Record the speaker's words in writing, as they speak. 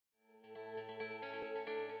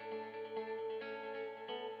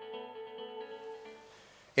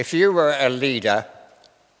If you were a leader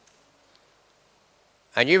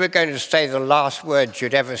and you were going to say the last words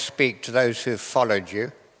you'd ever speak to those who followed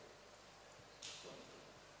you,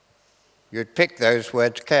 you'd pick those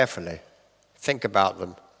words carefully. Think about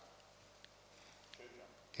them.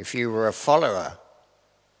 If you were a follower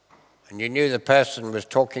and you knew the person was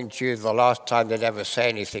talking to you the last time they'd ever say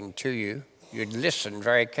anything to you, you'd listen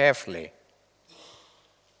very carefully.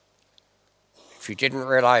 If you didn't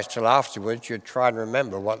realize till afterwards, you'd try and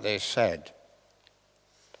remember what they said.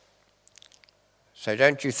 So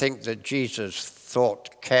don't you think that Jesus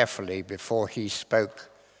thought carefully before he spoke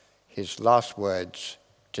his last words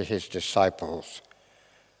to his disciples?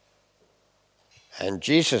 And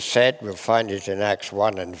Jesus said, we'll find it in Acts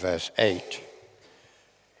 1 and verse 8,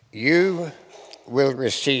 "You will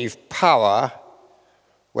receive power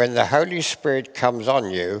when the Holy Spirit comes on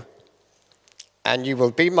you, and you will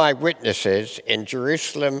be my witnesses in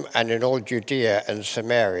Jerusalem and in all Judea and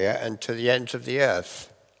Samaria and to the ends of the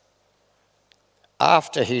earth."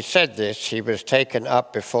 After he said this, he was taken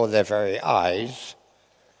up before their very eyes,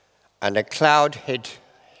 and a cloud hid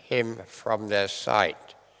him from their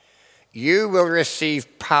sight. You will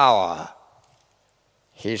receive power,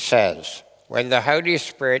 he says, when the Holy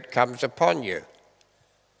Spirit comes upon you.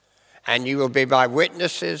 And you will be my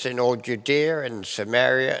witnesses in all Judea and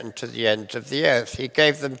Samaria and to the ends of the earth. He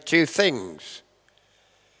gave them two things.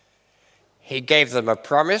 He gave them a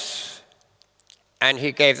promise and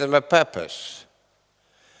he gave them a purpose.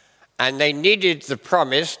 And they needed the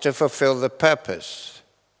promise to fulfill the purpose.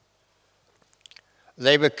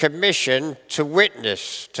 They were commissioned to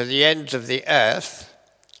witness to the ends of the earth,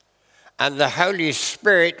 and the Holy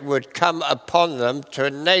Spirit would come upon them to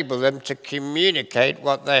enable them to communicate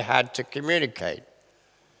what they had to communicate.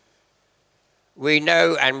 We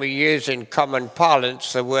know and we use in common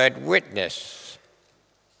parlance the word witness.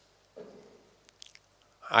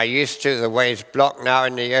 I used to the ways block now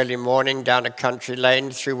in the early morning down a country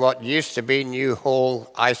lane through what used to be New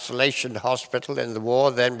Hall Isolation Hospital in the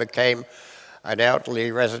war, then became an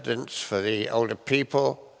elderly residence for the older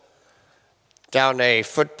people, down a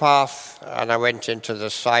footpath, and I went into the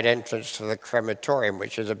side entrance to the crematorium,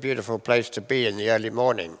 which is a beautiful place to be in the early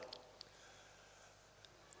morning.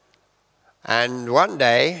 And one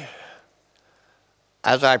day,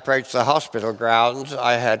 as I approached the hospital grounds,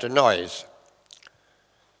 I heard a noise.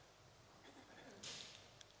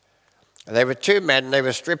 There were two men, they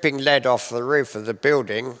were stripping lead off the roof of the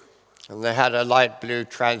building, and they had a light blue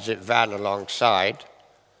transit van alongside.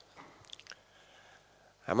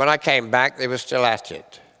 And when I came back, they were still at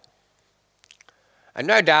it. And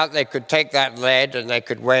no doubt they could take that lead and they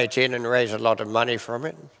could weigh it in and raise a lot of money from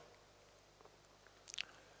it.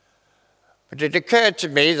 But it occurred to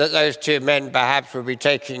me that those two men perhaps would be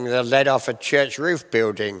taking the lead off a church roof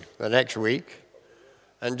building the next week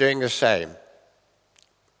and doing the same.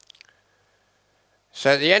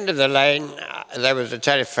 So at the end of the lane, there was a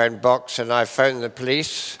telephone box, and I phoned the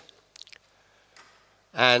police.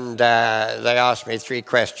 And they asked me three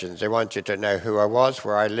questions. They wanted to know who I was,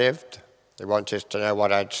 where I lived. They wanted to know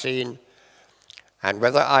what I'd seen, and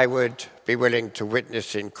whether I would be willing to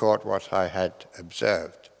witness in court what I had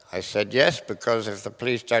observed. I said yes, because if the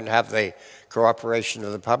police don't have the cooperation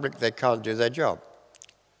of the public, they can't do their job.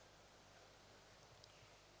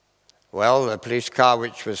 Well, the police car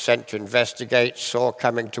which was sent to investigate saw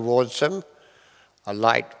coming towards them a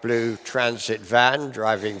light blue transit van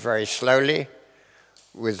driving very slowly,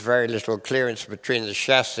 with very little clearance between the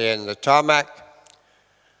chassis and the tarmac.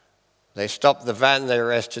 They stopped the van, they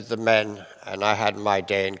arrested the men, and I had my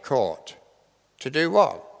day in court. To do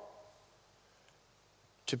what?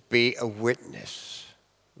 To be a witness.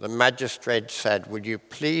 The magistrate said, "Would you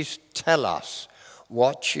please tell us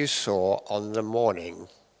what you saw on the morning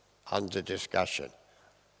under discussion?"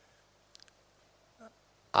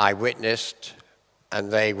 I witnessed,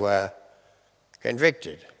 and they were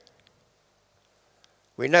convicted.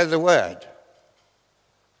 We know the word.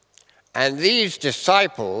 And these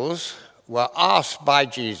disciples were asked by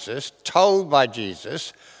Jesus, told by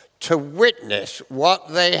Jesus, to witness what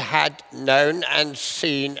they had known and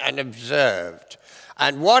seen and observed.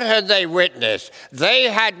 And what had they witnessed? They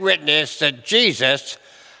had witnessed that Jesus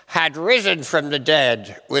had risen from the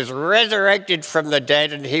dead, was resurrected from the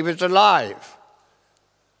dead, and he was alive.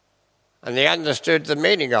 And they understood the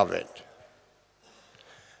meaning of it.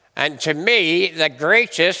 And to me, the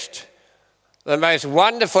greatest, the most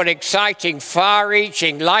wonderful, exciting,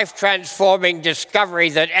 far-reaching, life-transforming discovery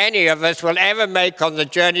that any of us will ever make on the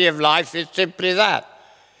journey of life is simply that.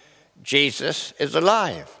 Jesus is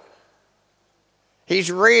alive.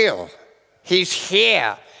 He's real. He's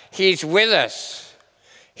here. He's with us.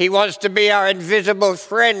 He wants to be our invisible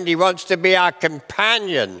friend. He wants to be our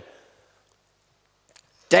companion.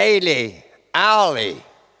 Daily, hourly,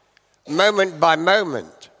 moment by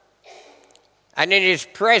moment. And in his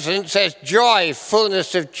presence there's joy,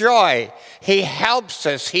 fullness of joy. He helps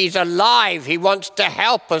us. He's alive. He wants to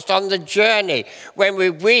help us on the journey. When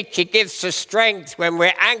we're weak, he gives us strength. When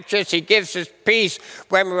we're anxious, he gives us peace.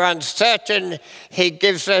 When we're uncertain, he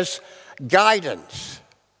gives us guidance.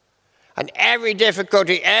 And every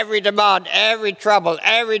difficulty, every demand, every trouble,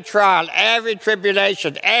 every trial, every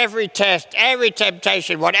tribulation, every test, every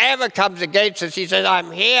temptation, whatever comes against us, he says,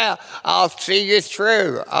 I'm here. I'll see you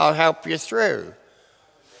through. I'll help you through.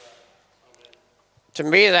 To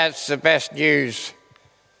me, that's the best news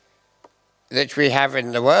that we have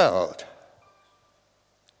in the world.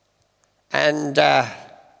 And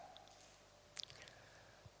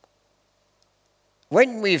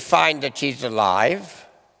when we find that he's alive,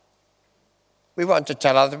 we want to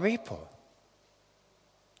tell other people.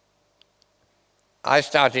 I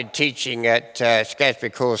started teaching at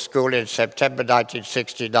Scaresby Hall School in September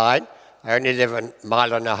 1969. I only live a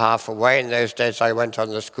mile and a half away. In those days, I went on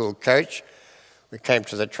the school coach. We came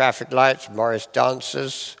to the traffic lights, Morris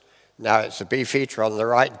Dancers. Now it's a Beefeater on the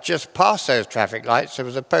right. Just past those traffic lights, there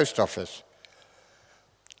was a post office.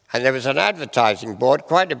 And there was an advertising board,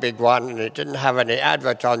 quite a big one, and it didn't have any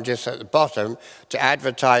advert on just at the bottom to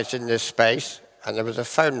advertise in this space. And there was a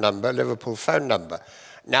phone number, Liverpool phone number.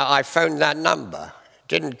 Now, I phoned that number.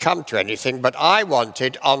 Didn't come to anything, but I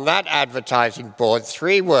wanted on that advertising board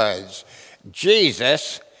 3 words: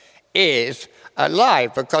 Jesus is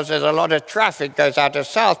alive, because there's a lot of traffic goes out of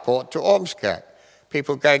Southport to Ormskirk.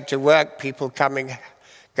 People going to work, people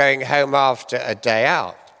going home after a day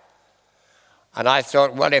out. And I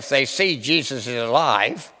thought, well, if they see Jesus is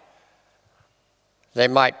alive, they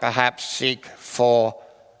might perhaps seek for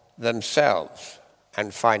themselves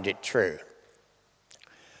and find it true.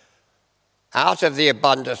 Out of the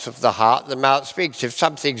abundance of the heart, the mouth speaks. If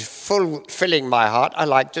something's filling my heart, I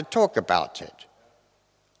like to talk about it.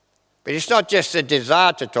 But it's not just a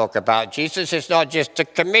desire to talk about Jesus. It's not just a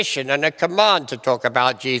commission and a command to talk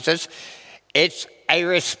about Jesus. It's a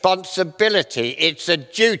responsibility. It's a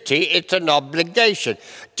duty. It's an obligation.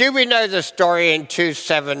 Do we know the story in 2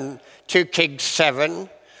 Kings 7?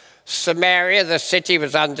 Samaria, the city,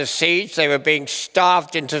 was under siege. They were being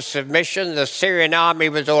starved into submission. The Syrian army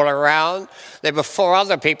was all around. There were 4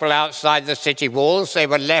 other people outside the city walls. They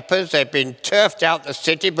were lepers. They'd been turfed out the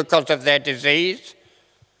city because of their disease.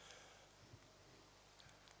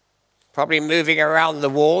 Probably moving around the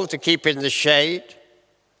wall to keep in the shade.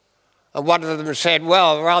 And one of them said,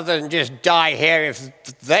 well, rather than just die here,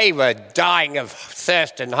 if they were dying of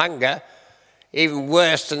thirst and hunger, even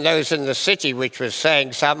worse than those in the city, which was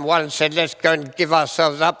saying something, one said, let's go and give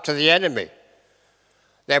ourselves up to the enemy.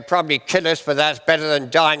 They'll probably kill us, but that's better than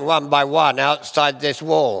dying one by one outside this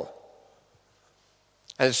wall.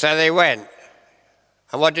 And so they went.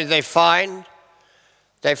 And what did they find?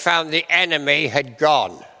 They found the enemy had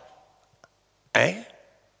gone.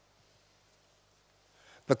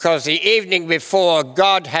 Because the evening before,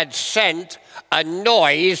 God had sent a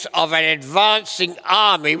noise of an advancing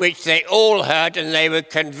army, which they all heard, and they were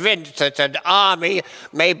convinced that an army,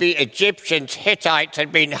 maybe Egyptians, Hittites,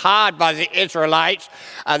 had been hired by the Israelites,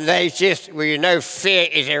 and they just, well, you know, fear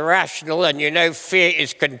is irrational, and you know fear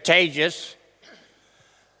is contagious.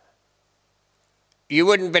 You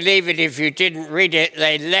wouldn't believe it if you didn't read it.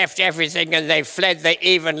 They left everything and they fled. They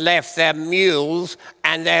even left their mules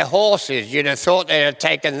and their horses. You'd have thought they'd have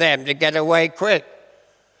taken them to get away quick.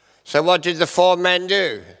 So what did the 4 men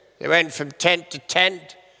do? They went from tent to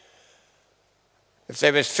tent. If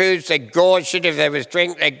there was food, they gorged it. If there was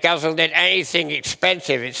drink, they guzzled it. Anything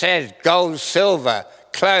expensive, it says gold, silver,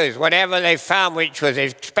 clothes, whatever they found which was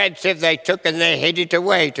expensive, they took and they hid it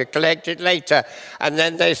away to collect it later. And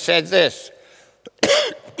then they said this: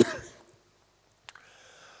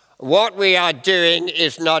 what we are doing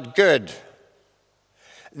is not good.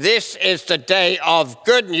 This is the day of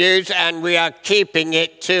good news, and we are keeping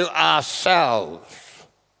it to ourselves.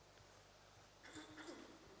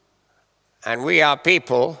 And we are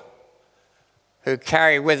people who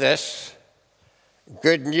carry with us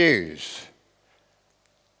good news,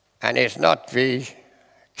 and it's not to be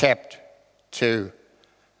kept to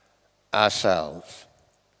ourselves.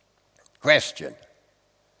 Question: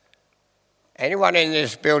 anyone in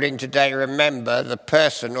this building today remember the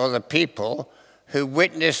person or the people who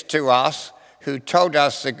witnessed to us, who told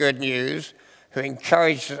us the good news, who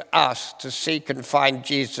encouraged us to seek and find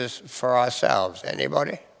Jesus for ourselves?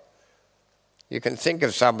 Anybody? You can think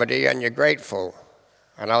of somebody and you're grateful.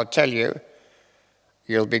 And I'll tell you,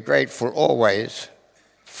 you'll be grateful always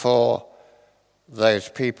for those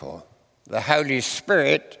people. The Holy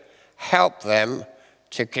Spirit helped them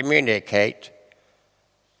to communicate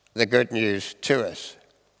the good news to us.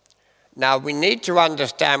 Now, we need to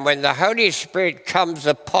understand when the Holy Spirit comes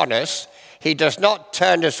upon us, he does not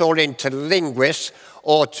turn us all into linguists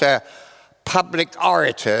or to public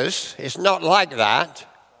orators. It's not like that.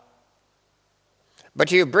 But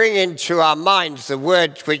you bring into our minds the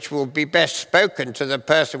words which will be best spoken to the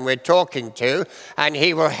person we're talking to, and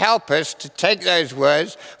he will help us to take those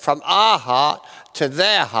words from our heart to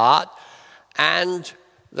their heart, and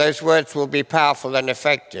those words will be powerful and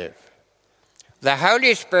effective. The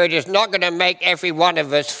Holy Spirit is not going to make every one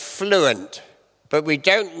of us fluent, but we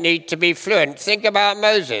don't need to be fluent. Think about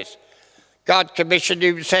Moses. God commissioned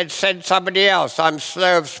him and said, send somebody else. I'm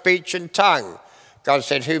slow of speech and tongue. God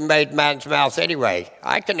said, who made man's mouth anyway?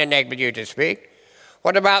 I can enable you to speak.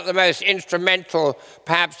 What about the most instrumental,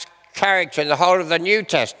 perhaps, character in the whole of the New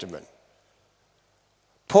Testament?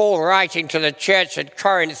 Paul, writing to the church at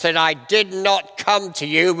Corinth, said, I did not come to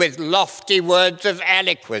you with lofty words of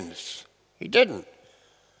eloquence. He didn't.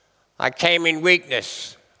 I came in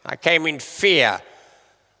weakness. I came in fear.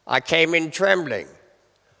 I came in trembling.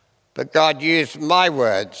 But God used my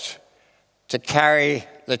words to carry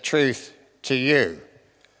the truth to you.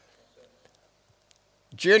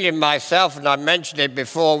 Julie and myself, and I mentioned it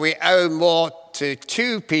before, we owe more to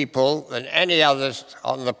two people than any others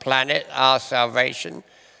on the planet, our salvation.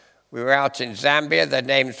 We were out in Zambia. Their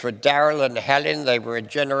names were Daryl and Helen. They were a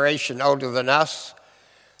generation older than us.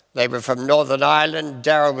 They were from Northern Ireland.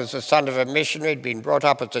 Daryl was the son of a missionary. He'd been brought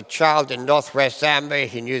up as a child in northwest Zambia.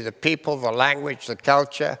 He knew the people, the language, the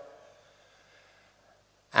culture.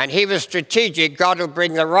 And he was strategic. God will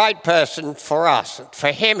bring the right person for us.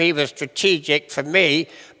 For him, he was strategic. For me,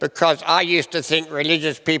 because I used to think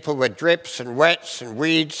religious people were drips and wets and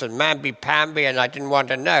weeds and mamby-pamby, and I didn't want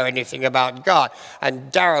to know anything about God.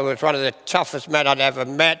 And Darryl was one of the toughest men I'd ever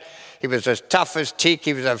met. He was as tough as teak.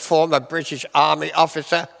 He was a former British Army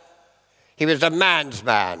officer. He was a man's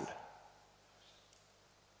man.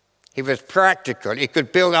 He was practical. He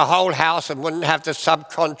could build a whole house and wouldn't have to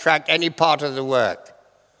subcontract any part of the work.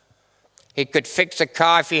 He could fix a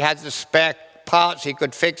car if he had the spare parts. He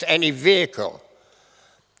could fix any vehicle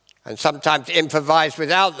and sometimes improvise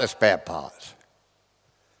without the spare parts.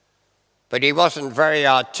 But he wasn't very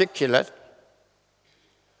articulate.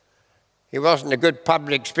 He wasn't a good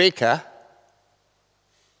public speaker,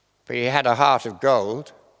 but he had a heart of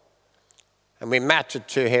gold. And we mattered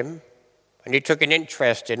to him, and he took an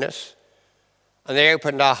interest in us, and they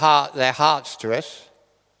opened their hearts to us,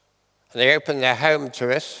 and they opened their home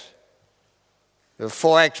to us. The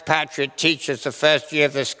 4 expatriate teachers the first year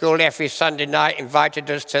of the school every Sunday night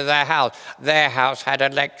invited us to their house. Their house had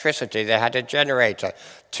electricity. They had a generator.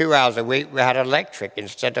 2 hours a week we had electric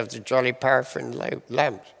instead of the jolly paraffin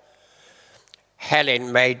lamps.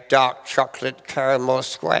 Helen made dark chocolate caramel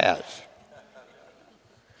squares.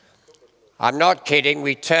 I'm not kidding.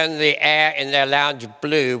 We turned the air in their lounge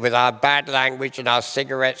blue with our bad language and our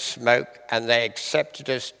cigarette smoke, and they accepted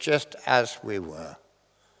us just as we were.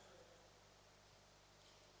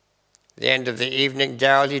 At the end of the evening,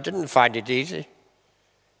 Darryl, he didn't find it easy.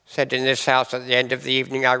 Said, in this house at the end of the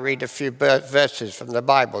evening, I read a few verses from the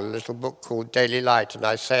Bible, a little book called Daily Light, and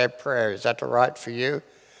I say a prayer. Is that all right for you?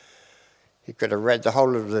 He could have read the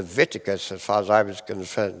whole of Leviticus, as far as I was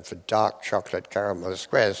concerned, for dark chocolate caramel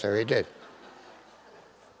squares, so he did.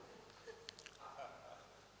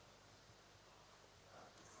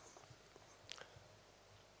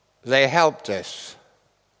 They helped us.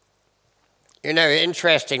 You know,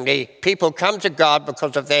 interestingly, people come to God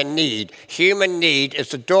because of their need. Human need is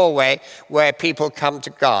the doorway where people come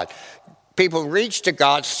to God. People reach to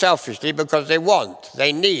God selfishly because they want,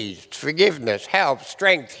 they need forgiveness, help,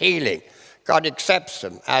 strength, healing. God accepts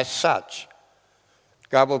them as such.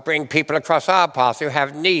 God will bring people across our path who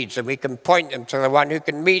have needs, and we can point them to the one who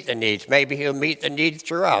can meet the needs. Maybe he'll meet the needs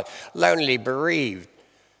through us. Lonely, bereaved,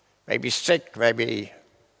 maybe sick, maybe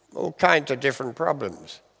all kinds of different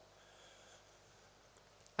problems.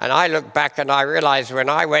 And I look back and I realize when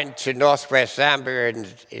I went to northwest Zambia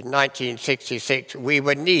in 1966, we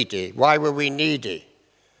were needy. Why were we needy?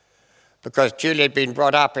 Because Julie had been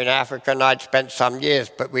brought up in Africa and I'd spent some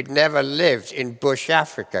years, but we'd never lived in bush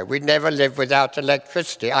Africa. We'd never lived without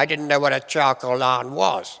electricity. I didn't know what a charcoal iron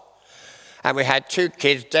was. And we had 2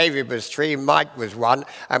 kids. David was 3, Mike was 1,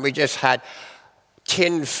 and we just had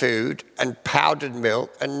tinned food and powdered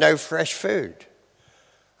milk and no fresh food.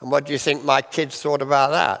 And what do you think my kids thought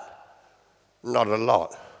about that? Not a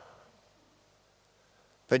lot.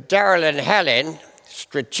 But Darryl and Helen,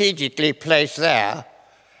 strategically placed there,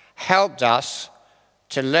 helped us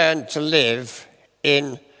to learn to live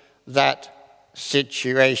in that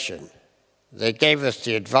situation. They gave us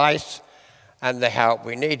the advice and the help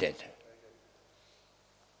we needed.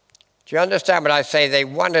 Do you understand when I say they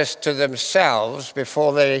won us to themselves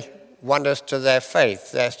before they won us to their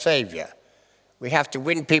faith, their Savior? We have to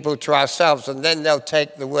win people to ourselves, and then they'll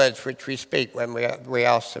take the words which we speak when we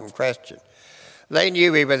ask them questions. They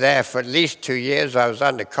knew we were there for at least 2 years. I was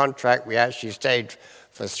under contract. We actually stayed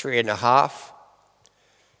for 3.5.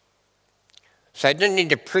 So I didn't need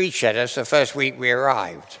to preach at us the first week we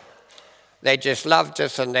arrived. They just loved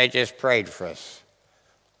us and they just prayed for us.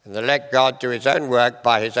 And they let God do his own work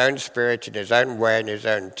by his own Spirit in his own way in his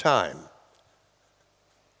own time.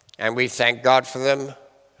 And we thank God for them,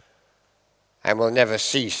 and we'll never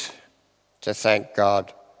cease to thank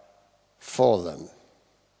God for them.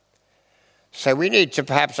 So we need to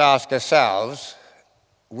perhaps ask ourselves,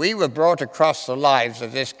 we were brought across the lives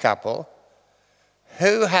of this couple.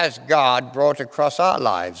 Who has God brought across our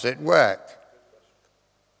lives at work?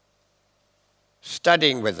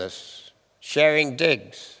 Studying with us, sharing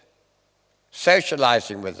digs,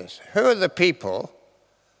 socializing with us. Who are the people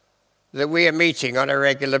that we are meeting on a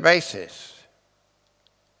regular basis?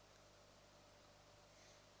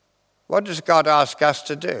 What does God ask us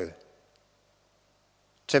to do?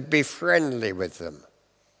 To be friendly with them.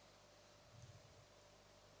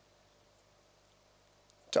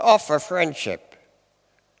 To offer friendship.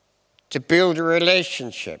 To build a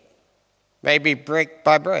relationship. Maybe brick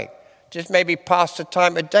by brick. Just maybe pass the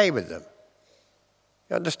time of day with them.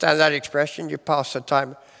 You understand that expression? You pass the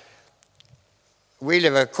time. We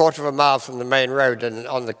live a quarter of a mile from the main road, and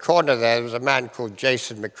on the corner there was a man called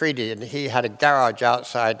Jason McCready, and he had a garage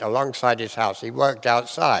outside alongside his house. He worked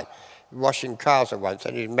outside, washing cars at once,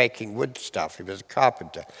 and he was making wood stuff. He was a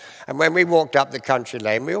carpenter. And when we walked up the country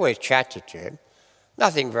lane, we always chatted to him.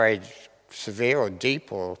 Nothing very severe or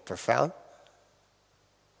deep or profound.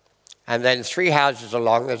 And then 3 houses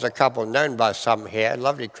along, there's a couple known by some here, a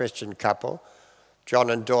lovely Christian couple, John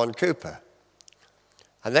and Dawn Cooper.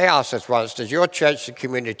 And they asked us once, does your church, the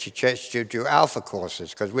community church, do alpha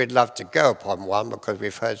courses? Because we'd love to go upon one because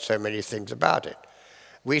we've heard so many things about it.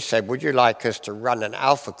 We said, would you like us to run an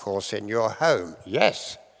alpha course in your home?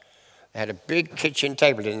 Yes. They had a big kitchen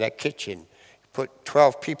table in their kitchen. Put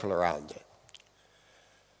 12 people around it.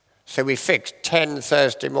 So we fixed 10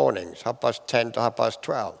 Thursday mornings, 10:30 to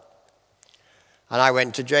 12:30. And I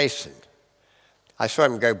went to Jason. I saw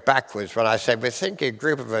him go backwards when I said, we're thinking, a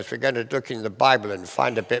group of us, we're going to look in the Bible and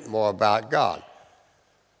find a bit more about God.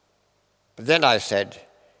 But then I said,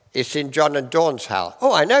 it's in John and Dawn's house.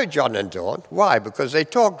 Oh, I know John and Dawn. Why? Because they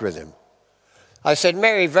talked with him. I said,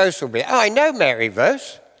 Mary Vose will be there. Oh, I know Mary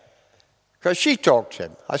Vose, because she talked to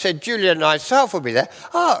him. I said, Julia and myself will be there.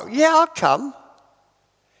 Oh, yeah, I'll come.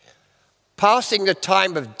 Passing the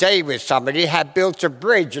time of day with somebody had built a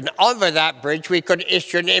bridge, and over that bridge we could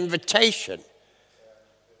issue an invitation.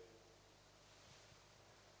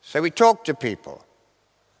 So we talked to people.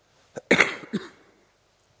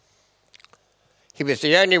 He was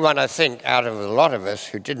the only one, I think, out of a lot of us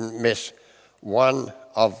who didn't miss one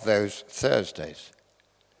of those Thursdays.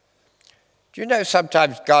 Do you know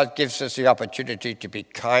sometimes God gives us the opportunity to be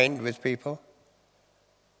kind with people?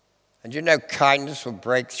 And you know kindness will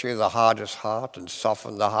break through the hardest heart and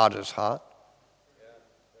soften the hardest heart?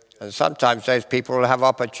 And sometimes those people will have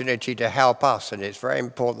opportunity to help us, and it's very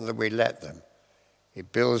important that we let them.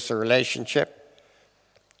 It builds the relationship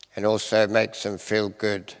and also makes them feel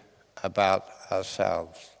good about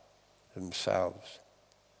themselves.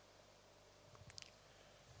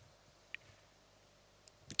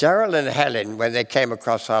 Daryl and Helen, when they came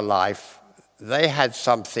across our life, they had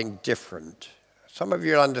something different. Some of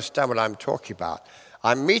you will understand what I'm talking about.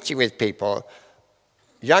 I'm meeting with people.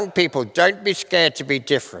 Young people, don't be scared to be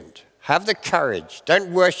different. Have the courage.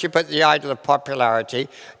 Don't worship at the idol of popularity.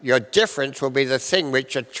 Your difference will be the thing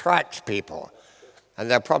which attracts people. And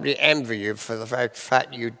they'll probably envy you for the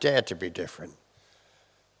fact you dare to be different.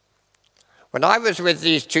 When I was with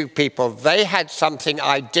these two people, they had something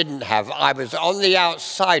I didn't have. I was on the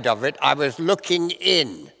outside of it. I was looking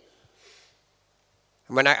in.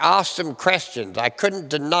 And when I asked them questions, I couldn't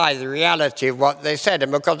deny the reality of what they said.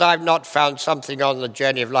 And because I've not found something on the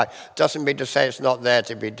journey of life, doesn't mean to say it's not there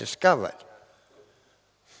to be discovered.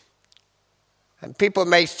 And people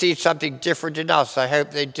may see something different in us. I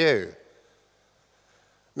hope they do.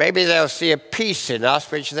 Maybe they'll see a peace in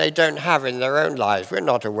us which they don't have in their own lives. We're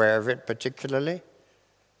not aware of it particularly.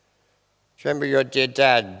 Do you remember your dear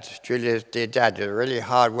dad, Julia's dear dad, a really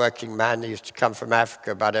hard-working man. He used to come from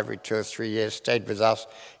Africa about every 2 or 3 years, stayed with us.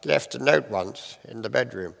 He left a note once in the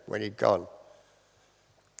bedroom when he'd gone.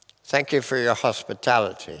 Thank you for your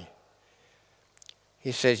hospitality.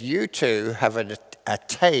 He says, you too have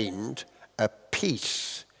attained a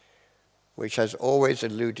peace which has always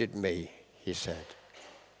eluded me, he said.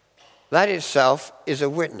 That itself is a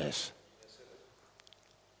witness.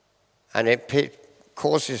 And it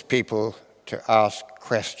causes people to ask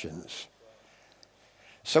questions.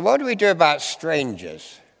 So what do we do about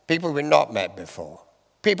strangers? People we've not met before.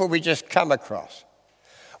 People we just come across.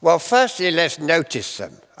 Well, firstly, let's notice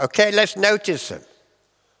them. Okay, let's notice them.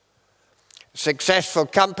 Successful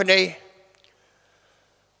company,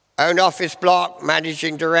 own office block,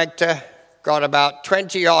 managing director, got about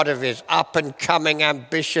 20 odd of his up-and-coming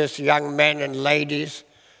ambitious young men and ladies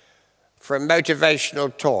for a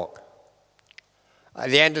motivational talk. At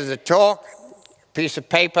the end of the talk, piece of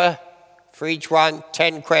paper for each one,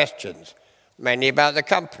 10 questions, mainly about the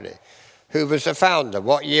company. Who was the founder?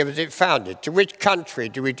 What year was it founded? To which country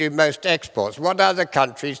do we do most exports? What other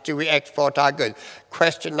countries do we export our goods?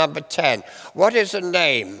 Question number 10. What is the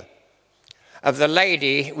name of the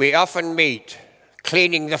lady we often meet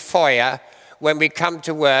cleaning the foyer when we come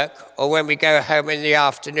to work or when we go home in the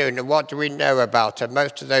afternoon? And what do we know about her?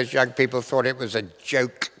 Most of those young people thought it was a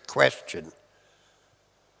joke question.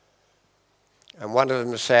 And one of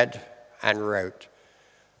them said and wrote,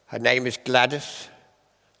 her name is Gladys.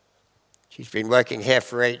 She's been working here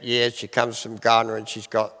for 8 years. She comes from Ghana and she's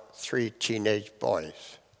got 3 teenage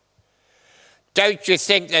boys. Don't you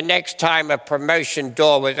think the next time a promotion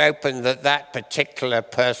door was opened that particular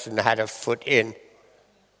person had a foot in?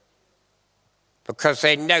 Because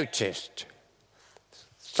they noticed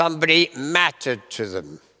somebody mattered to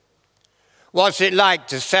them. What's it like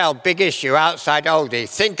to sell Big Issue outside Oldie?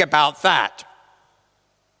 Think about that.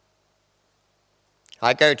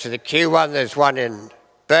 I go to the Q1, there's one in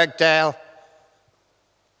Birkdale,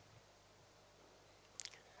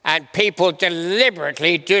 and people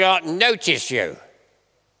deliberately do not notice you.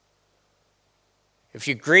 If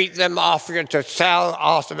you greet them, offer to sell,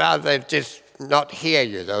 ask them out, they just not hear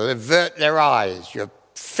you. They'll avert their eyes. You're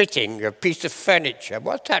fitting your piece of furniture.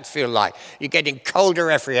 What's that feel like? You're getting colder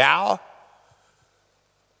every hour?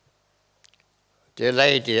 Dear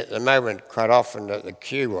lady, at the moment, quite often at the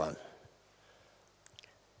Q1,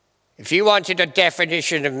 if you wanted a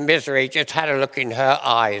definition of misery, just had a look in her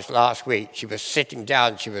eyes last week. She was sitting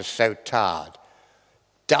down, she was so tired.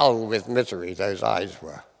 Dull with misery, those eyes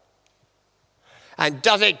were. And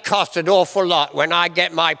does it cost an awful lot when I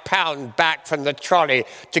get my £1 back from the trolley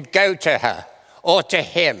to go to her or to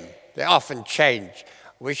him? They often change.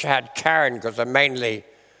 Wish I had Karen because I'm mainly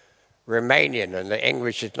Romanian and the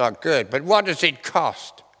English is not good. But what does it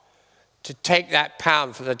cost to take that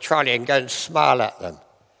 £1 from the trolley and go and smile at them?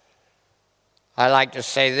 I like to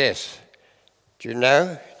say this. Do you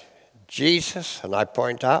know, Jesus, and I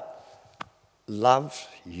point up, loves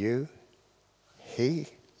you. He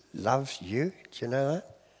loves you. Do you know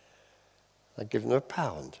that? I give them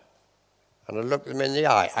 £1. And I look them in the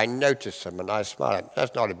eye. I notice them and I smile at them.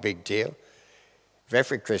 That's not a big deal. If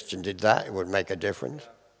every Christian did that, it would make a difference.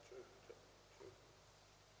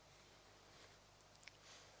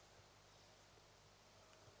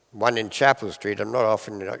 One in Chapel Street. I'm not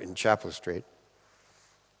often in Chapel Street.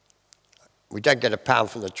 We don't get £1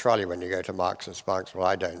 from the trolley when you go to Marks and Sparks. Well,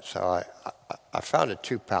 I don't. So I found a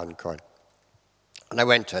 £2 coin. And I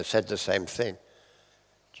went to her, said the same thing.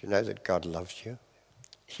 Do you know that God loves you?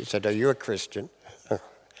 She said, are you a Christian?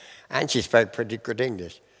 And she spoke pretty good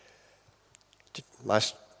English.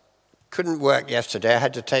 Couldn't work yesterday. I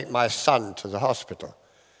had to take my son to the hospital.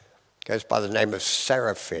 Goes by the name of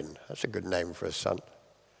Seraphim. That's a good name for a son.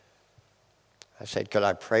 I said, could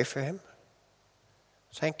I pray for him?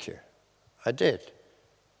 Thank you. I did.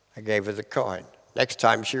 I gave her the coin. Next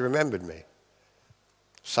time she remembered me.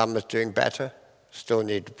 Son was doing better, still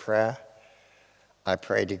needed prayer. I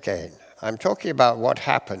prayed again. I'm talking about what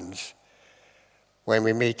happens when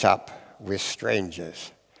we meet up with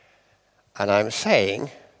strangers. And I'm saying,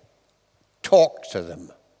 talk to them.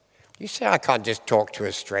 You say, I can't just talk to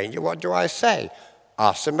a stranger. What do I say?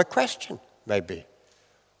 Ask them a question, maybe.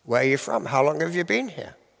 Where are you from? How long have you been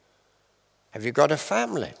here? Have you got a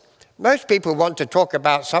family? Most people want to talk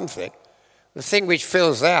about something. The thing which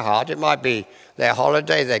fills their heart, it might be their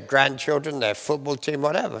holiday, their grandchildren, their football team,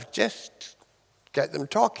 whatever. Just get them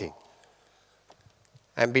talking.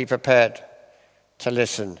 And be prepared to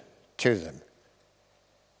listen to them.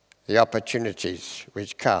 The opportunities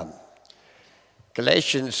which come.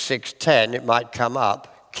 Galatians 6:10, it might come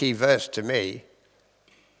up, key verse to me.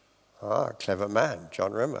 Clever man,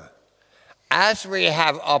 John Rimmer. As we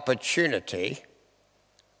have opportunity,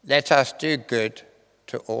 let us do good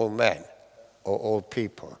to all men or all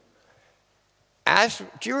people.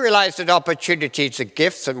 Do you realize that opportunity is a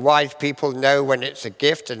gift, and wise people know when it's a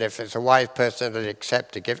gift, and if it's a wise person that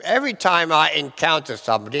accepts a gift? Every time I encounter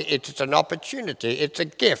somebody, it's an opportunity, it's a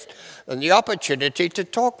gift, and the opportunity to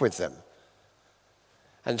talk with them.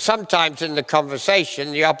 And sometimes in the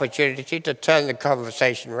conversation, the opportunity to turn the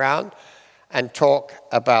conversation around and talk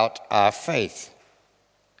about our faith.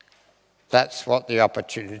 That's what the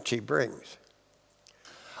opportunity brings.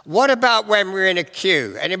 What about when we're in a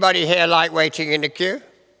queue? Anybody here like waiting in a queue?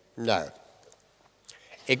 No.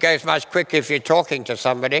 It goes much quicker if you're talking to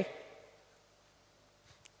somebody.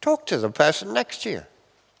 Talk to the person next to you.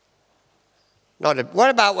 What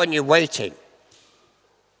about when you're waiting?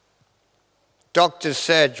 Doctor's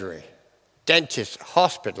surgery, dentist,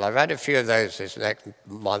 hospital. I've had a few of those this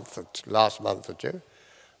last month or two.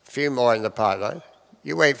 A few more in the pipeline.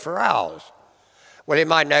 You wait for hours. Well, in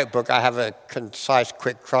my notebook, I have a concise,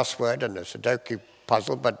 quick crossword and a Sudoku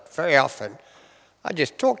puzzle, but very often, I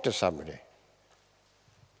just talk to somebody.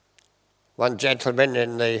 One gentleman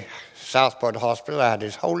in the Southport Hospital had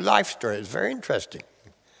his whole life story. It was very interesting.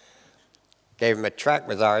 Gave him a tract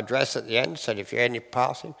with our address at the end, said, if you're any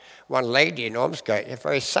passing. One lady in Ormsgate, a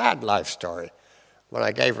very sad life story. When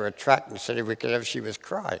I gave her a tract and said if we could have, she was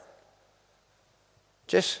crying.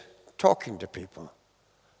 Just talking to people.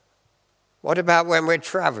 What about when we're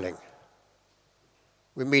traveling?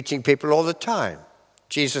 We're meeting people all the time.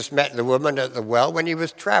 Jesus met the woman at the well when he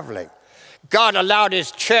was traveling. God allowed his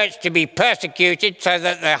church to be persecuted so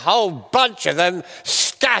that the whole bunch of them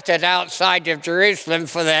scattered outside of Jerusalem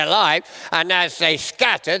for their life. And as they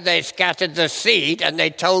scattered the seed and they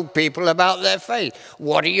told people about their faith.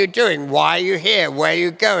 What are you doing? Why are you here? Where are you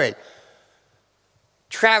going?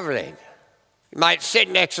 Traveling. You might sit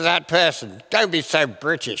next to that person. Don't be so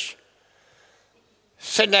British.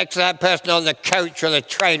 Sit next to that person on the coach or the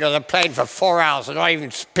train or the plane for 4 hours and not even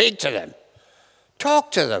speak to them. Talk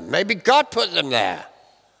to them. Maybe God put them there.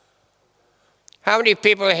 How many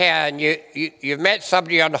people here and you've met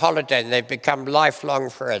somebody on holiday and they've become lifelong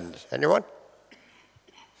friends? Anyone?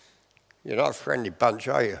 You're not a friendly bunch,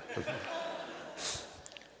 are you?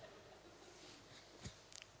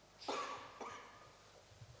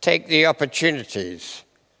 Take the opportunities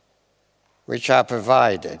which are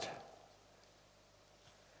provided.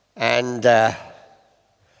 And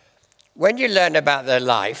when you learn about their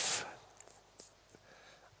life,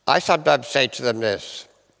 I sometimes say to them this.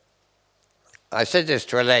 I said this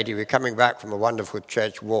to a lady. We're coming back from a wonderful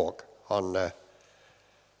church walk on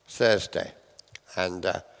Thursday. And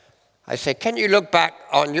I said, can you look back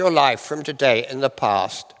on your life from today in the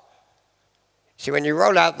past? See, when you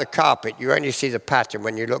roll out the carpet, you only see the pattern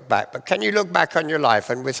when you look back. But can you look back on your life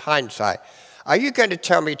and with hindsight, are you going to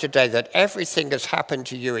tell me today that everything has happened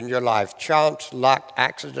to you in your life, chance, luck,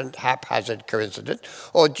 accident, haphazard, coincidence?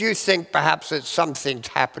 Or do you think perhaps that some things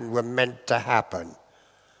happened were meant to happen?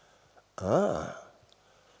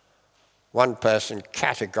 One person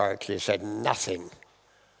categorically said nothing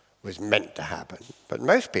was meant to happen. But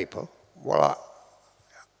most people,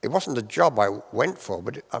 it wasn't the job I went for,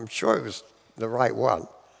 but I'm sure it was the right one.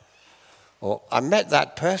 Or I met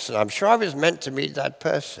that person. I'm sure I was meant to meet that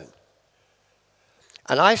person.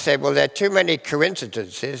 And I said, well, there are too many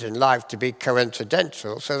coincidences in life to be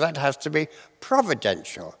coincidental, so that has to be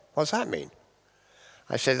providential. What does that mean?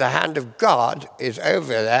 I said, the hand of God is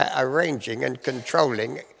over there arranging and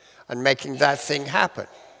controlling and making that thing happen.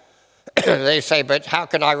 They say, but how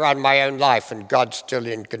can I run my own life and God's still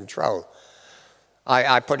in control?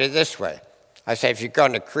 I put it this way. I say, if you go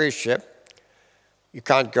on a cruise ship, you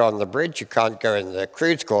can't go on the bridge, you can't go in the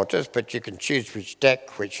cruise quarters, but you can choose which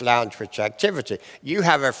deck, which lounge, which activity. You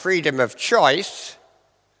have a freedom of choice,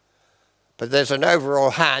 but there's an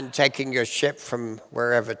overall hand taking your ship from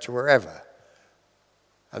wherever to wherever.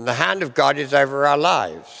 And the hand of God is over our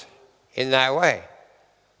lives in that way.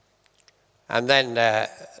 And then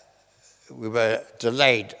we were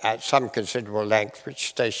delayed at some considerable length. Which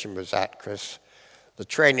station was that, Chris? The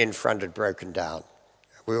train in front had broken down.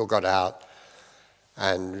 We all got out.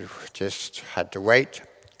 And just had to wait.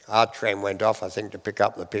 Our train went off, I think, to pick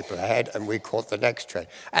up the people ahead, and we caught the next train.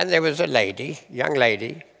 And there was a lady, young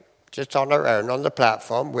lady, just on her own on the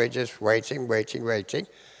platform. We're just waiting. And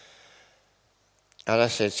I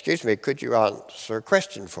said, excuse me, could you answer a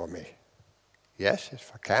question for me? Yes,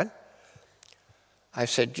 if I can. I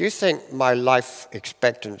said, do you think my life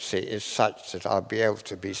expectancy is such that I'll be able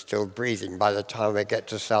to be still breathing by the time I get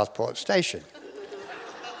to Southport Station?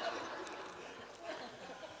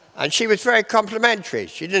 And she was very complimentary.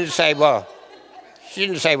 She didn't say, well,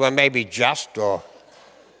 maybe just, or...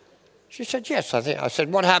 She said, yes, I think. I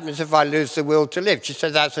said, what happens if I lose the will to live? She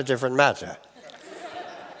said, that's a different matter.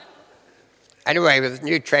 Anyway, with the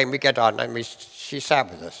new train, we get on, and she sat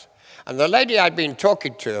with us. And the lady I'd been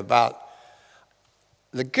talking to about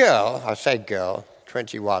the girl, I say girl,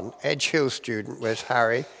 21, Edge Hill student, where's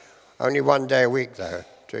Harry? Only 1 day a week, though,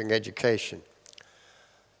 doing education.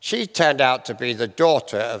 She turned out to be the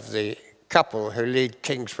daughter of the couple who lead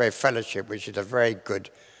Kingsway Fellowship, which is a very good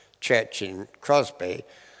church in Crosby.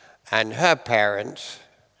 And her parents,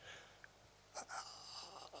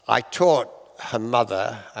 I taught her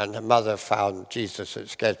mother, and her mother found Jesus at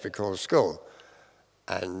Scaresby Hall School.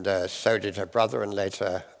 And so did her brother, and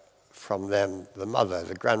later from them,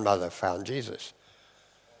 the grandmother, found Jesus.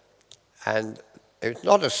 And it's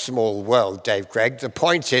not a small world, Dave Gregg. The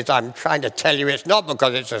point is, I'm trying to tell you it's not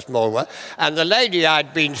because it's a small world. And the lady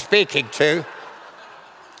I'd been speaking to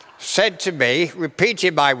said to me,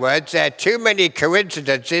 repeating my words, there are too many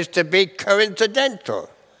coincidences to be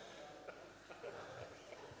coincidental.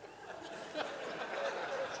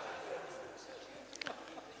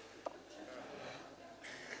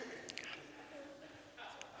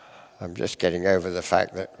 I'm just getting over the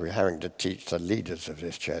fact that we're having to teach the leaders of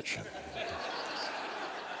this church.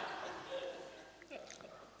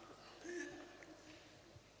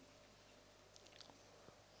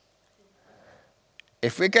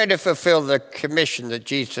 If we're going to fulfill the commission that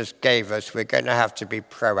Jesus gave us, we're going to have to be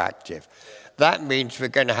proactive. That means we're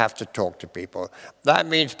going to have to talk to people. That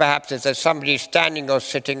means perhaps if there's somebody standing or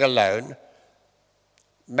sitting alone,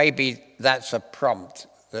 maybe that's a prompt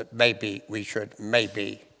that maybe we should,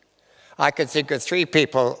 I can think of 3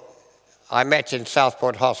 people I met in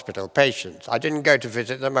Southport Hospital, patients. I didn't go to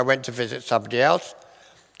visit them, I went to visit somebody else.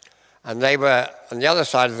 And they were on the other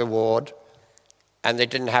side of the ward, and they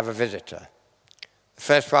didn't have a visitor. The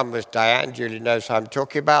first one was Diane. Julie knows who I'm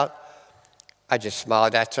talking about. I just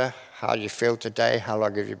smiled at her. How do you feel today? How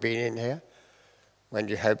long have you been in here? When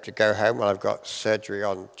do you hope to go home? Well, I've got surgery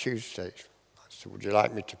on Tuesday. I said, would you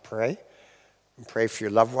like me to pray? And pray for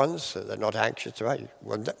your loved ones so they're not anxious about you?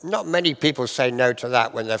 Well, not many people say no to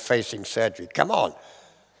that when they're facing surgery. Come on.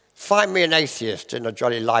 Find me an atheist in a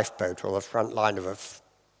jolly lifeboat or the front line of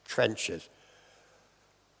trenches.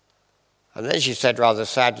 And then she said rather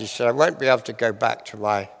sadly, she said, I won't be able to go back to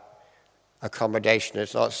my accommodation.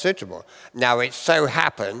 It's not suitable. Now, it so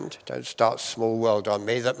happened, don't start small world on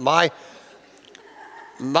me, that my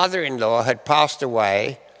mother-in-law had passed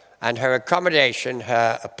away, and her accommodation,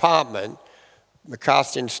 her apartment,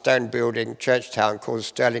 McCarthy and Stone building, Churchtown, called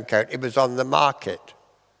Sterling Coat, it was on the market.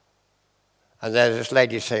 And there's this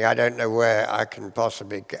lady saying, I don't know where I can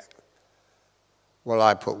possibly get. Well,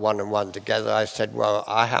 I put 1 and 1 together. I said, well,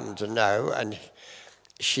 I happen to know. And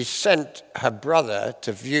she sent her brother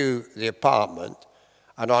to view the apartment,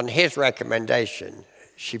 and on his recommendation,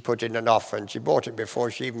 she put in an offer, and she bought it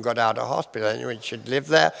before she even got out of hospital. Anyway, she'd lived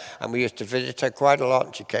there, and we used to visit her quite a lot.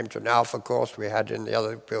 And she came to an Alpha course we had in the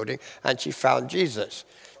other building, and she found Jesus.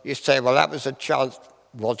 You say, well, that was a chance.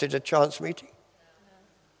 Was it a chance meeting?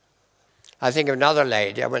 I think of another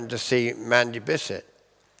lady. I went to see Mandy Bissett,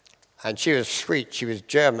 and she was sweet. She was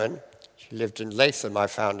German. She lived in Latham, I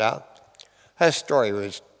found out. Her story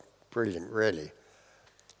was brilliant, really.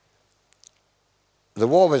 The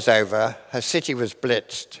war was over. Her city was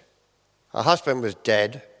blitzed. Her husband was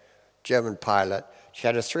dead, German pilot. She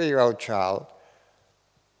had a 3-year-old child,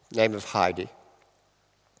 name of Heidi.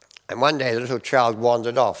 And one day the little child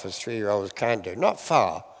wandered off, as 3-year-olds can do, not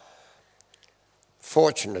far.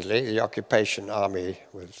 Fortunately, the occupation army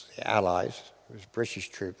was the Allies. There was a British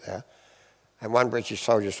troop there. And one British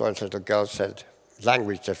soldier saw this little girl, said,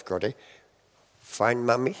 language difficulty, find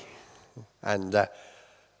mummy. And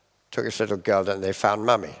took this little girl, and they found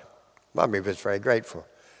mummy. Mummy was very grateful.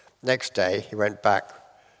 Next day, he went back,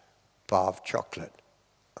 bar of chocolate.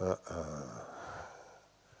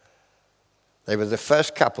 They were the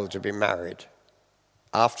first couple to be married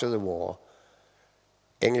after the war.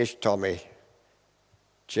 English Tommy,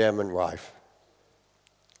 German wife.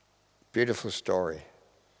 Beautiful story.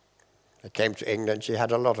 They came to England. She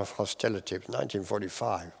had a lot of hostility. It was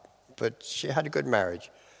 1945, but she had a good marriage.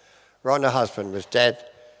 Ron, her husband, was dead.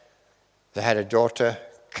 They had a daughter,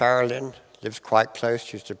 Carolyn, lives quite close.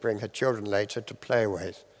 She used to bring her children later to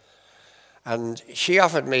playaways. And she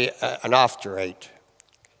offered me an after eight.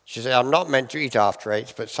 She said, I'm not meant to eat after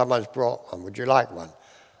eights, but someone's brought one. Would you like one?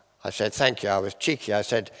 I said, thank you. I was cheeky. I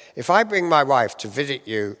said, if I bring my wife to visit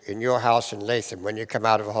you in your house in Latham when you come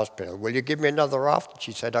out of a hospital, will you give me another after?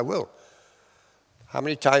 She said, I will. How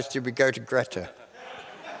many times did we go to Greta?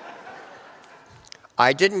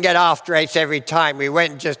 I didn't get after eights every time. We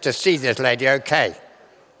went just to see this lady, okay.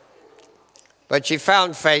 But she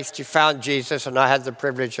found faith, she found Jesus, and I had the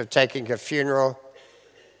privilege of taking her funeral.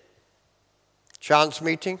 Chance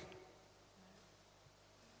meeting?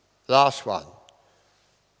 Last one.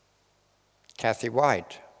 Kathy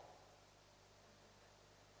White.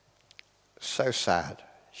 So sad.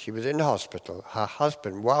 She was in hospital. Her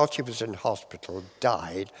husband, while she was in hospital,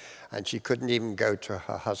 died, and she couldn't even go to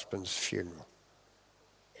her husband's funeral.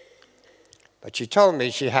 But she told me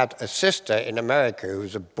she had a sister in America who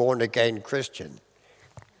was a born-again Christian.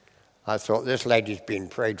 I thought, this lady's been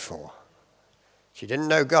prayed for. She didn't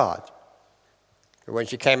know God. But when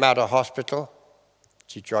she came out of hospital,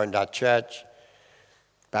 she joined our church,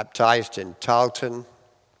 baptized in Tarleton.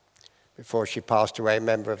 Before she passed away, a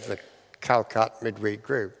member of the Calcutta midweek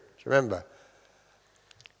group. Do you remember?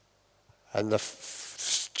 And the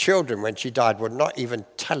children, when she died, would not even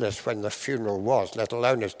tell us when the funeral was, let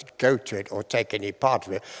alone us to go to it or take any part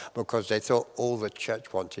of it, because they thought all the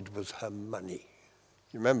church wanted was her money.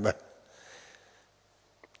 You remember?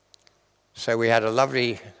 So we had a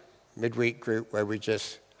lovely midweek group where we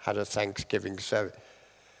just had a Thanksgiving service.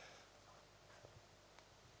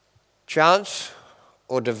 Chance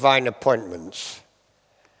or divine appointments?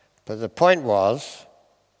 But the point was,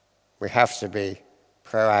 we have to be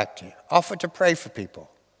proactive. Offer to pray for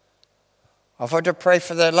people. Offer to pray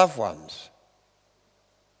for their loved ones.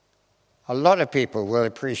 A lot of people will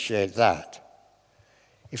appreciate that.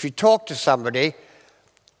 If you talk to somebody,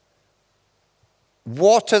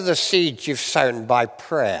 water the seeds you've sown by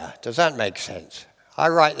prayer. Does that make sense? I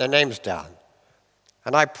write their names down.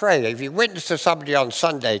 And I pray. If you witness to somebody on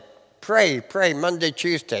Sunday, pray Monday,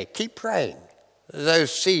 Tuesday. Keep praying.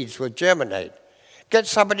 Those seeds will germinate. Get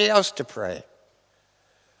somebody else to pray.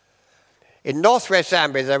 In northwest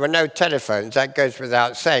Zambia, there were no telephones, that goes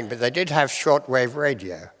without saying, but they did have shortwave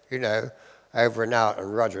radio, over and out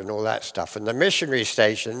and Roger and all that stuff. And the missionary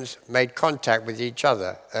stations made contact with each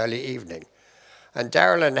other early evening. And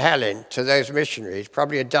Darrell and Helen, to those missionaries,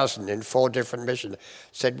 probably a dozen in 4 different missions,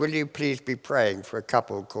 said, will you please be praying for a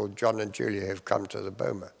couple called John and Julia who've come to the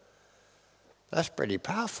Boma? That's pretty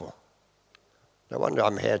powerful. No wonder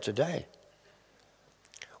I'm here today.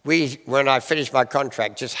 We, when I finished my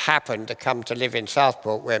contract, just happened to come to live in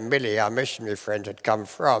Southport, where Millie, our missionary friend, had come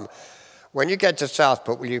from. When you get to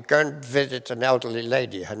Southport, will you go and visit an elderly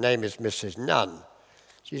lady? Her name is Mrs. Nunn.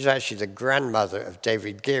 She's actually the grandmother of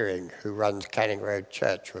David Gearing, who runs Canning Road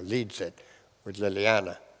Church, or leads it, with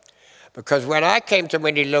Liliana. Because when I came to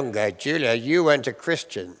Winilunga, Julia, you weren't a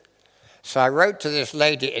Christian. So I wrote to this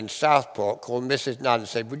lady in Southport called Mrs. Nunn and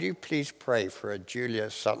said, would you please pray for a Julia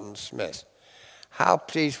Sutton-Smith? How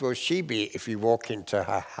pleased will she be if you walk into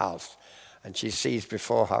her house and she sees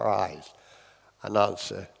before her eyes an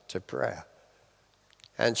answer to prayer?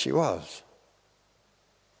 And she was.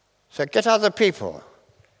 So get other people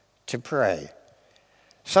to pray.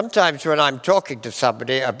 Sometimes when I'm talking to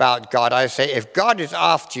somebody about God, I say, if God is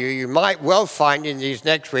after you, you might well find in these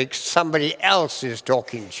next weeks somebody else is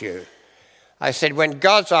talking to you. I said, when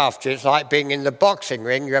God's after you, it's like being in the boxing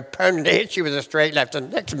ring. Your opponent hits you with a straight left,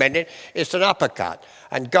 and the next minute, it's an uppercut.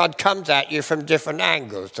 And God comes at you from different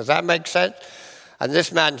angles. Does that make sense? And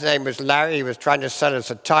this man's name was Larry. He was trying to sell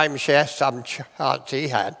us a timeshare, some chance he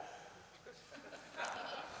had.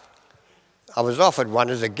 I was offered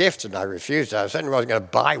one as a gift, and I refused. I certainly wasn't going to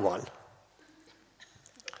buy one.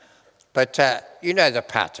 But you know the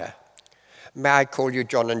patter. May I call you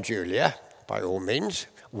John and Julia? By all means.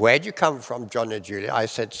 Where do you come from, John and Julia? I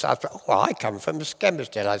said, South. Oh, I come from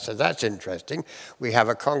Skemersdale. I said, that's interesting. We have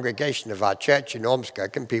a congregation of our church in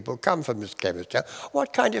Ormskirk, and people come from Skemersdale.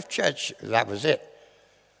 What kind of church? That was it.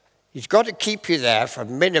 He's got to keep you there for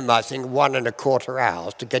minimizing 1.25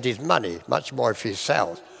 hours to get his money, much more if he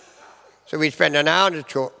sells. So we spent an hour and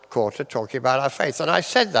a quarter talking about our faith. And I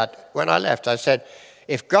said that when I left. I said,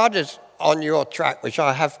 if God is on your track, which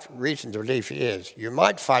I have reason to believe he is, you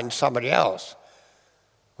might find somebody else.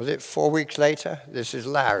 Was it 4 weeks later? This is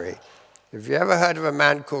Larry. Have you ever heard of a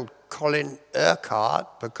man called Colin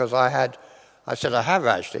Urquhart? Because I said I have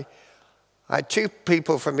actually. I had 2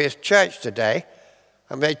 people from his church today,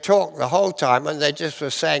 and they talked the whole time, and they just were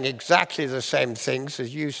saying exactly the same things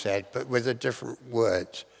as you said, but with the different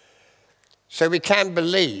words. So we can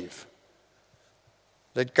believe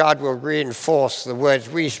that God will reinforce the words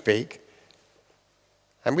we speak,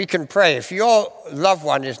 and we can pray. If your loved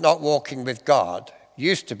one is not walking with God,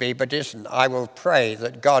 used to be, but isn't, I will pray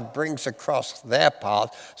that God brings across their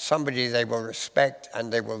path somebody they will respect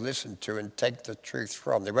and they will listen to and take the truth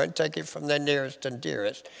from. They won't take it from their nearest and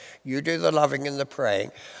dearest. You do the loving and the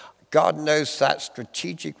praying. God knows that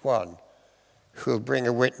strategic one who will bring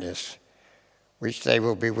a witness which they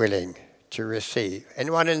will be willing to receive.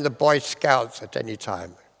 Anyone in the Boy Scouts at any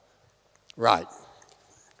time? Right.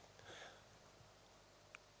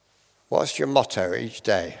 What's your motto each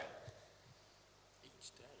day?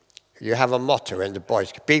 you have a motto in the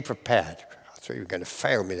boys, be prepared. I thought you were going to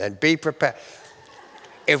fail me then. Be prepared.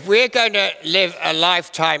 If we're going to live a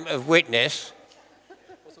lifetime of witness,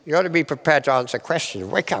 you ought to be prepared to answer questions.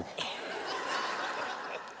 Wake up.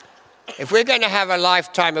 If we're going to have a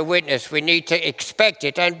lifetime of witness, we need to expect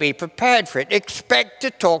it and be prepared for it. Expect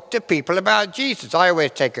to talk to people about Jesus. I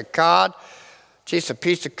always take a card, just a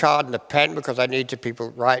piece of card and a pen, because I need to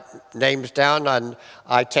people write names down. And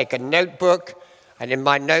I take a notebook, and in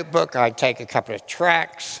my notebook I take a couple of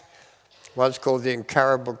tracts. One's called The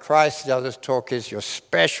Incurable Christ. The other's talk is You're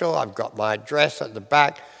Special. I've got my address at the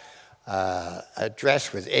back,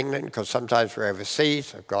 address with England, because sometimes we're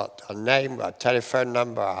overseas. I've got a name, a telephone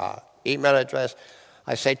number, our email address.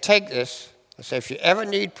 I say, take this. I say, if you ever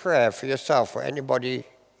need prayer for yourself or anybody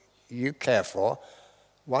you care for,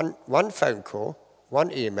 one phone call,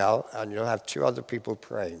 one email, and you'll have 2 other people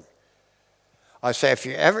praying. I say, if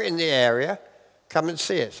you're ever in the area, come and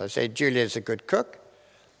see us. I say, Julia's a good cook.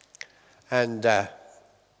 And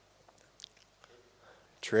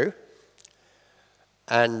true.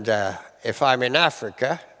 And if I'm in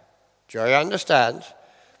Africa, Joy understands,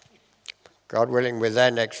 God willing, we're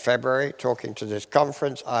there next February talking to this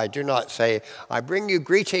conference. I do not say, I bring you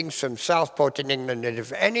greetings from Southport in England, and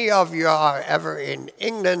if any of you are ever in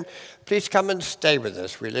England, please come and stay with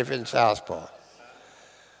us. We live in Southport.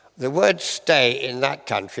 The word stay in that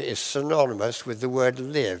country is synonymous with the word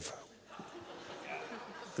live.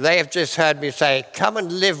 They have just heard me say, come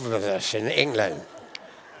and live with us in England.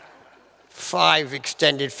 5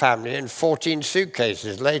 extended family and 14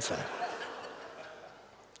 suitcases later.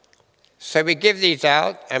 So we give these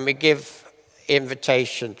out, and we give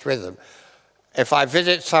invitations with them. If I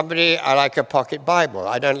visit somebody, I like a pocket Bible.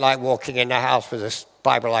 I don't like walking in the house with a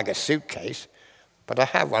Bible like a suitcase, but I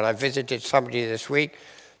have one. I visited somebody this week,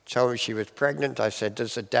 told me she was pregnant. I said,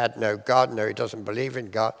 does the dad know God? No, he doesn't believe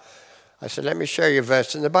in God. I said, let me show you a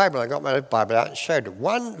verse in the Bible. I got my Bible out and showed her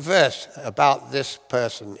one verse about this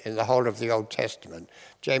person in the whole of the Old Testament.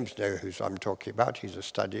 James knows who I'm talking about. He's a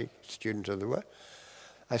student of the Word.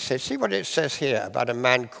 I said, see what it says here about a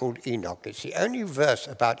man called Enoch. It's the only verse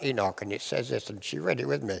about Enoch, and it says this, and she read it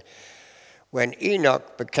with me. When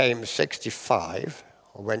Enoch became 65,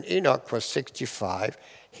 or when Enoch was 65,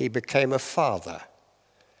 he became a father.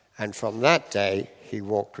 And from that day, he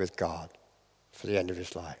walked with God for the end of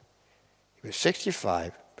his life. He was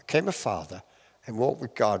 65, became a father, and walked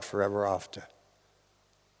with God forever after.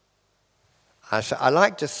 I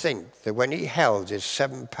like to think that when he held his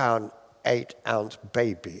 7-pound, 8-ounce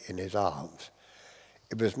baby in his arms,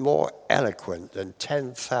 it was more eloquent than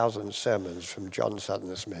 10,000 sermons from John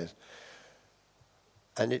Sutton-Smith.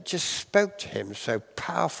 And it just spoke to him so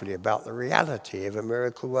powerfully about the reality of a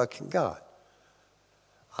miracle-working God.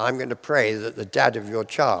 I'm going to pray that the dad of your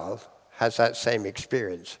child has that same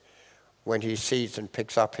experience when he sees and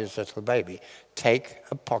picks up his little baby. Take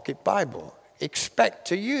a pocket Bible. Expect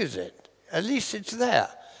to use it. At least it's there.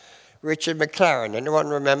 Richard McLaren, anyone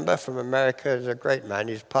remember from America? He's a great man.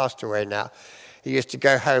 He's passed away now. He used to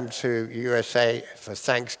go home to USA for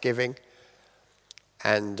Thanksgiving,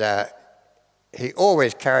 and he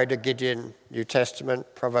always carried a Gideon New Testament,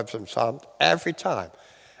 Proverbs and Psalms, every time.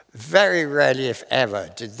 Very rarely, if ever,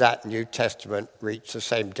 did that New Testament reach the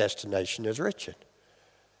same destination as Richard.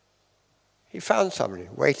 He found somebody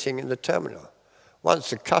waiting in the terminal.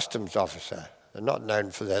 Once a customs officer, they're not known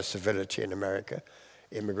for their civility in America,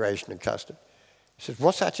 immigration and customs. He said,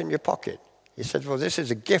 what's that in your pocket? He said, well, this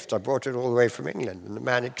is a gift. I brought it all the way from England. And the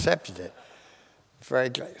man accepted it. Very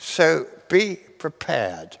glad. So be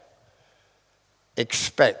prepared.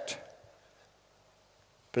 Expect.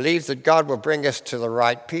 Believe that God will bring us to the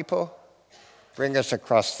right people, bring us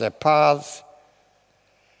across their paths.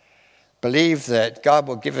 Believe that God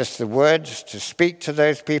will give us the words to speak to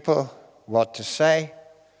those people, what to say.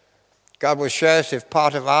 God will show us if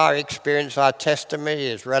part of our experience, our testimony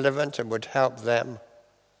is relevant and would help them.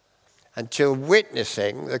 Until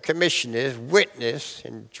witnessing, the commission is witness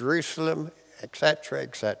in Jerusalem,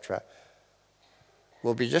 etc.,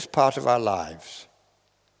 will be just part of our lives.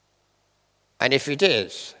 And if it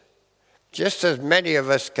is, just as many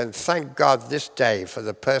of us can thank God this day for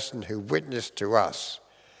the person who witnessed to us,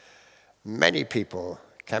 many people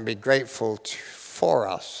can be grateful for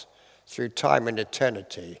us through time and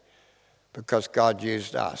eternity because God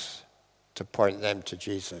used us to point them to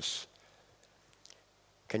Jesus.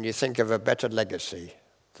 Can you think of a better legacy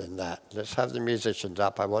than that? Let's have the musicians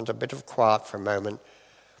up. I want a bit of quiet for a moment.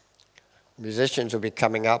 Musicians will be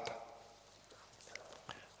coming up.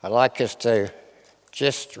 I'd like us to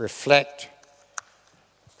just reflect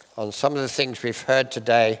on some of the things we've heard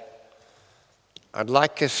today. I'd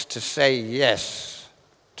like us to say yes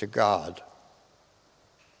to God,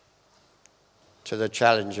 to the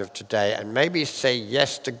challenge of today, and maybe say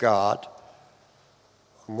yes to God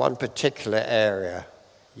in one particular area.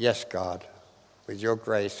 Yes, God, with your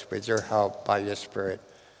grace, with your help, by your Spirit,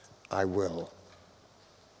 I will.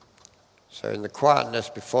 So in the quietness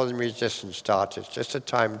before the musicians start, it's just a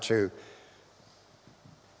time to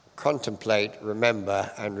contemplate, remember,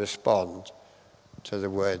 and respond to the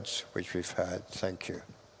words which we've heard. Thank you.